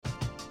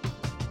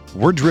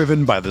We're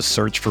driven by the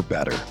search for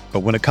better. But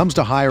when it comes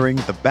to hiring,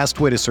 the best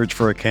way to search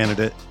for a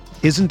candidate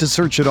isn't to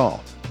search at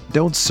all.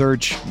 Don't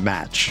search,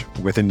 match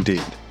with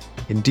Indeed.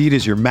 Indeed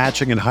is your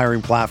matching and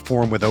hiring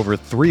platform with over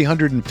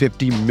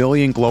 350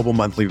 million global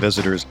monthly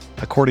visitors,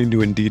 according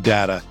to Indeed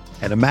data,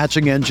 and a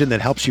matching engine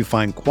that helps you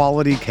find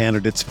quality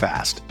candidates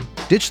fast.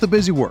 Ditch the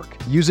busy work.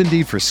 Use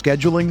Indeed for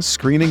scheduling,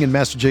 screening, and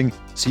messaging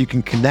so you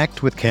can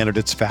connect with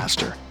candidates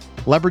faster.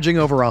 Leveraging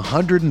over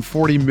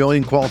 140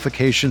 million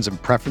qualifications and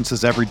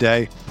preferences every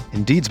day,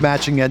 Indeed's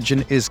matching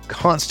engine is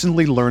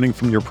constantly learning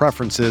from your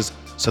preferences,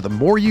 so the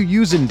more you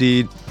use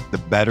Indeed, the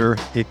better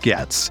it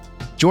gets.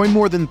 Join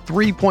more than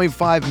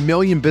 3.5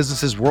 million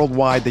businesses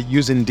worldwide that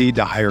use Indeed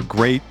to hire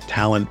great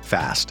talent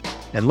fast.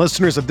 And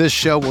listeners of this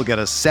show will get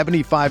a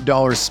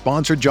 $75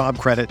 sponsored job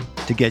credit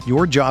to get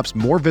your jobs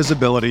more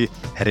visibility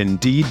at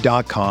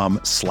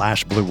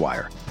Indeed.com/Blue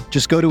Wire.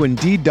 Just go to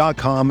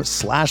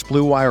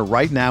Indeed.com/Blue Wire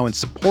right now and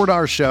support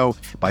our show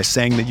by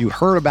saying that you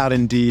heard about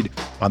Indeed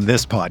on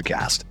this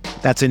podcast.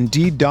 That's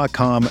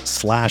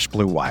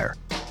Indeed.com/Blue Wire.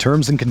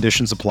 Terms and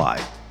conditions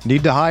apply.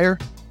 Need to hire?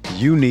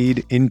 You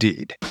need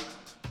Indeed.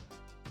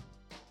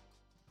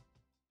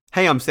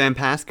 Hey, I'm Sam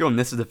Pasco, and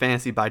this is the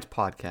Fantasy Bites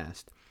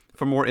podcast.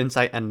 For more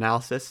insight and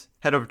analysis,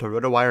 head over to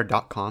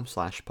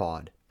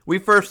rotowire.com/pod. We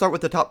first start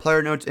with the top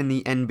player notes in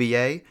the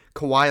NBA.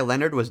 Kawhi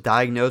Leonard was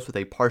diagnosed with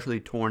a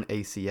partially torn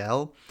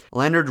ACL.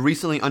 Leonard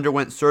recently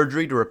underwent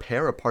surgery to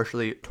repair a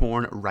partially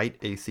torn right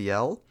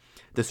ACL.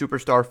 The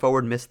superstar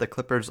forward missed the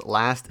Clippers'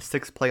 last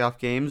 6 playoff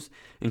games,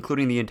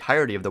 including the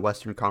entirety of the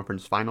Western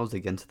Conference Finals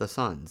against the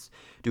Suns,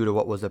 due to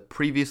what was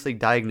previously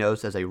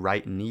diagnosed as a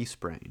right knee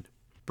sprain.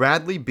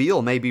 Bradley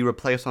Beal may be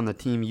replaced on the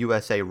Team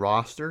USA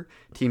roster.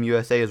 Team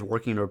USA is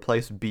working to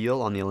replace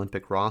Beal on the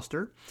Olympic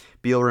roster.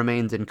 Beal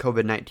remains in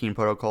COVID-19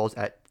 protocols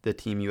at the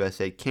Team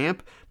USA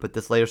camp, but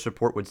this latest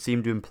report would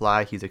seem to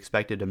imply he's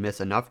expected to miss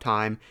enough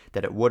time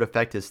that it would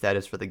affect his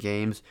status for the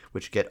games,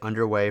 which get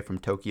underway from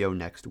Tokyo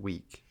next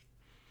week.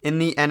 In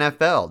the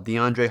NFL,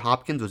 DeAndre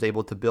Hopkins was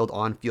able to build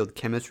on-field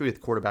chemistry with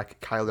quarterback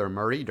Kyler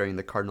Murray during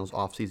the Cardinals'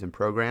 offseason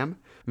program.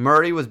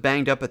 Murray was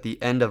banged up at the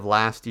end of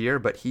last year,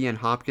 but he and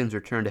Hopkins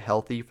returned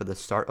healthy for the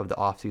start of the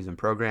offseason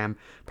program,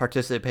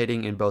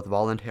 participating in both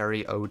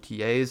voluntary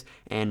OTAs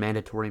and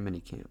mandatory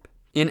minicamp.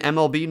 In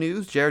MLB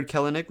news, Jared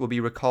Kelenic will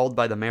be recalled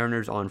by the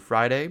Mariners on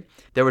Friday.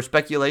 There was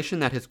speculation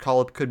that his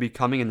call-up could be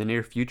coming in the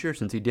near future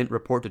since he didn't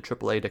report to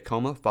AAA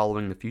Tacoma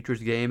following the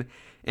Futures game,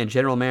 and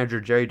general manager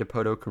Jerry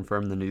Dipoto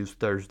confirmed the news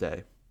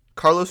Thursday.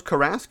 Carlos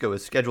Carrasco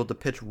is scheduled to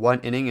pitch 1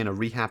 inning in a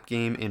rehab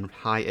game in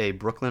High A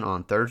Brooklyn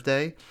on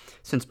Thursday.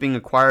 Since being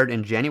acquired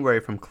in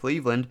January from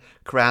Cleveland,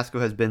 Carrasco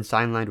has been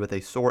sidelined with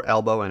a sore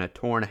elbow and a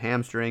torn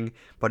hamstring,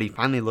 but he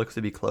finally looks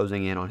to be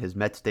closing in on his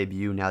Mets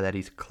debut now that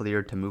he's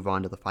cleared to move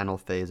on to the final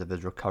phase of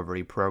his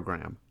recovery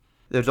program.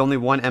 There's only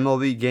one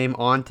MLB game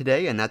on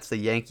today, and that's the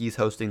Yankees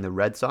hosting the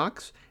Red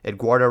Sox.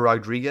 Eduardo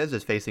Rodriguez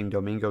is facing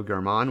Domingo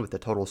Germán with the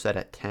total set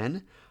at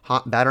 10.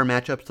 Hot batter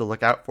matchups to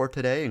look out for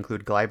today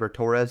include Gleyber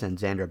Torres and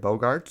Xander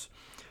Bogaerts.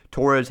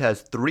 Torres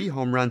has 3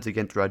 home runs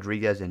against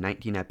Rodriguez in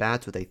 19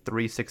 at-bats with a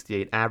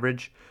 .368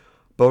 average.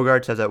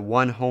 Bogaerts has a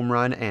 1 home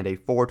run and a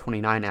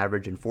 .429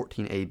 average in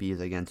 14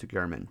 ABs against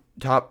German.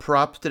 Top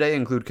props today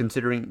include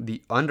considering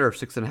the under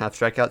 6.5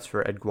 strikeouts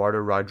for Eduardo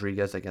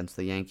Rodriguez against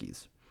the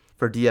Yankees.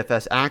 For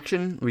DFS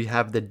action, we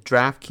have the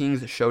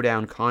DraftKings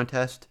Showdown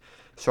contest.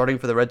 Starting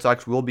for the Red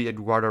Sox will be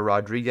Eduardo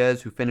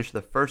Rodriguez, who finished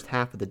the first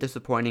half with a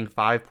disappointing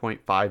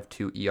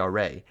 5.52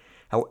 ERA.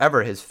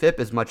 However, his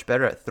FIP is much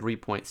better at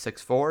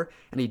 3.64,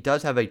 and he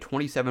does have a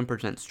 27%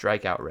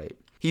 strikeout rate.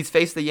 He's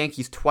faced the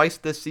Yankees twice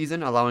this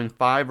season, allowing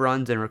 5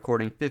 runs and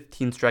recording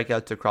 15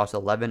 strikeouts across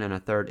 11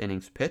 1/3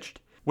 innings pitched.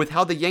 With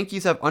how the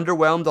Yankees have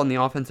underwhelmed on the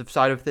offensive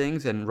side of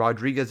things and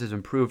Rodriguez's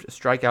improved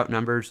strikeout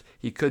numbers,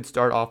 he could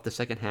start off the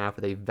second half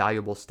with a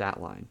valuable stat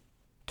line.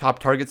 Top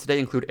targets today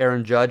include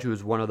Aaron Judge, who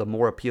is one of the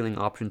more appealing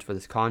options for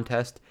this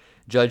contest.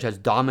 Judge has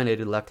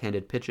dominated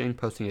left-handed pitching,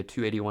 posting a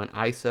 .281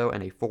 ISO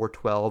and a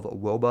 .412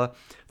 WOBA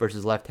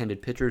versus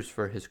left-handed pitchers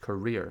for his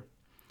career.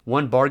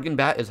 One bargain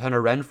bat is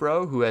Hunter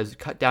Renfroe, who has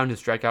cut down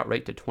his strikeout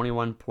rate to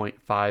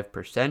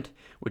 21.5%,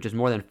 which is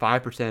more than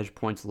 5 percentage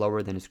points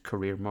lower than his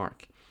career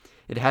mark.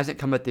 It hasn't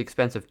come at the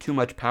expense of too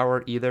much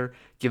power either,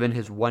 given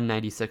his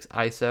 .196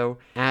 ISO.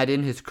 Add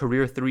in his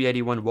career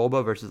 .381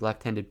 WOBA versus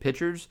left-handed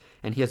pitchers,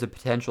 and he has the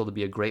potential to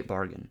be a great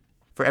bargain.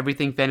 For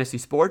everything fantasy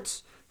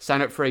sports,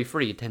 sign up for a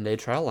free 10-day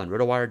trial on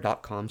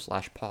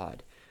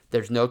rotowire.com/pod.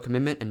 There's no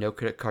commitment and no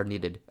credit card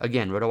needed.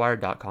 Again,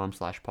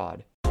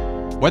 rotowire.com/pod.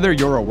 Whether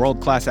you're a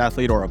world-class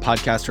athlete or a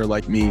podcaster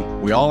like me,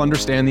 we all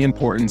understand the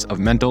importance of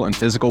mental and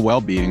physical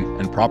well-being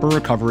and proper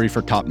recovery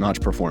for top-notch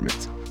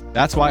performance.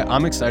 That's why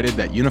I'm excited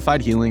that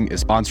Unified Healing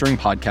is sponsoring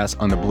podcasts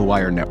on the Blue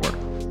Wire Network.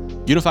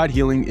 Unified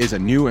Healing is a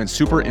new and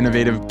super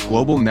innovative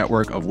global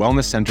network of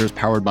wellness centers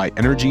powered by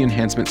Energy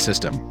Enhancement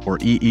System, or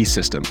EE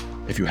System.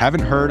 If you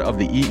haven't heard of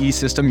the EE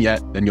System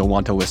yet, then you'll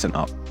want to listen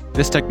up.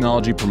 This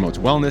technology promotes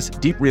wellness,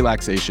 deep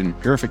relaxation,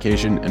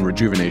 purification, and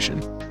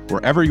rejuvenation.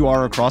 Wherever you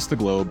are across the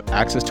globe,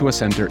 access to a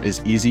center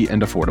is easy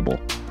and affordable.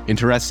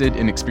 Interested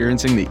in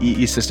experiencing the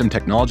EE system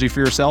technology for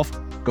yourself?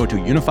 Go to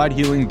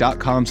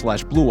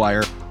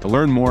unifiedhealing.com/bluewire to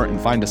learn more and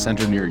find a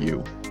center near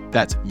you.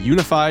 That's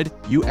unified,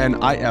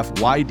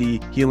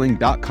 UNIFYD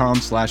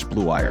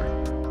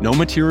healing.com/bluewire. No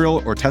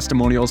material or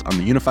testimonials on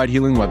the Unified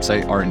Healing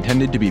website are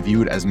intended to be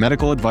viewed as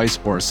medical advice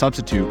or a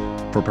substitute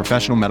for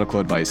professional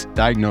medical advice,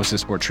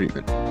 diagnosis, or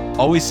treatment.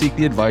 Always seek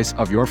the advice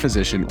of your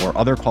physician or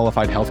other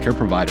qualified healthcare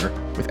provider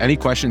with any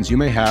questions you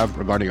may have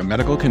regarding a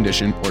medical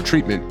condition or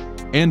treatment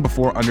and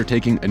before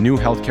undertaking a new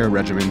healthcare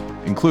regimen,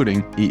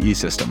 including EE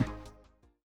system.